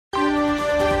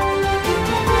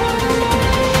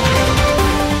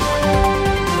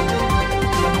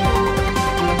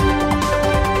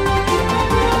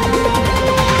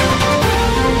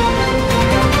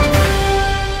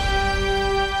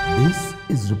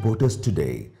Support us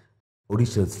today,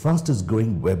 Odisha's fastest growing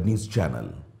web news channel.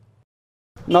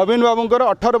 नवीन बाबूंकर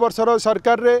 18 वर्षर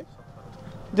सरकार रे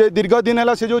जे दीर्घ दिन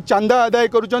है से जो चांदा आदाय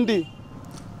करुचंती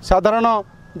साधारण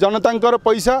जनतांकर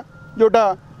पैसा जोटा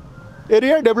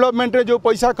एरिया डेवलपमेंट रे जो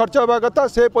पैसा खर्च होगा कथा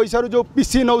से पैसा रू जो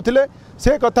पीसी नौथिले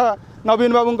से कथा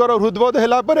नवीन बाबूंकर हृदबोध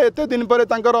हैला परे एते दिन परे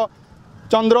तांकर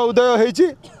चंद्र उदय होईची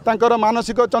तांकर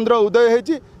मानसिक चंद्र उदय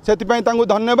होईची सेतिपई तांकु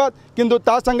धन्यवाद। किंतु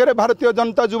ता संगे भारतीय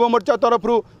जनता युवा मोर्चा तरफ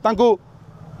तांकु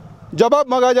जवाब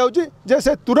मगा जाउची जे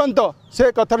से तुरंत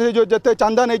से कथा जो जते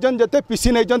चांदा नहीं जते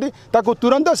पीसी नहीं ताकू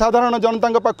तुरंत साधारण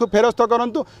जनता पाखु फेरस्त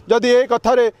करंतु। जदि ए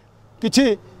कथारे किछि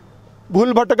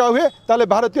भूल भटका हुए ताले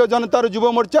भारतीय जनता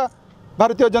युवा मोर्चा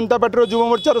भारतीय जनता पार्टी युवा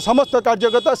मोर्चार समस्त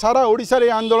कार्यकर्ता सारा ओडिशा रे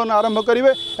आंदोलन आरंभ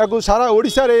करिवे। याकू सारा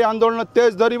ओडिशा रे आंदोलन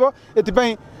तेज धरिबो।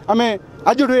 एथिपई आमे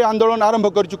आज आंदोलन आरंभ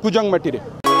करछु कुजंग माटी रे।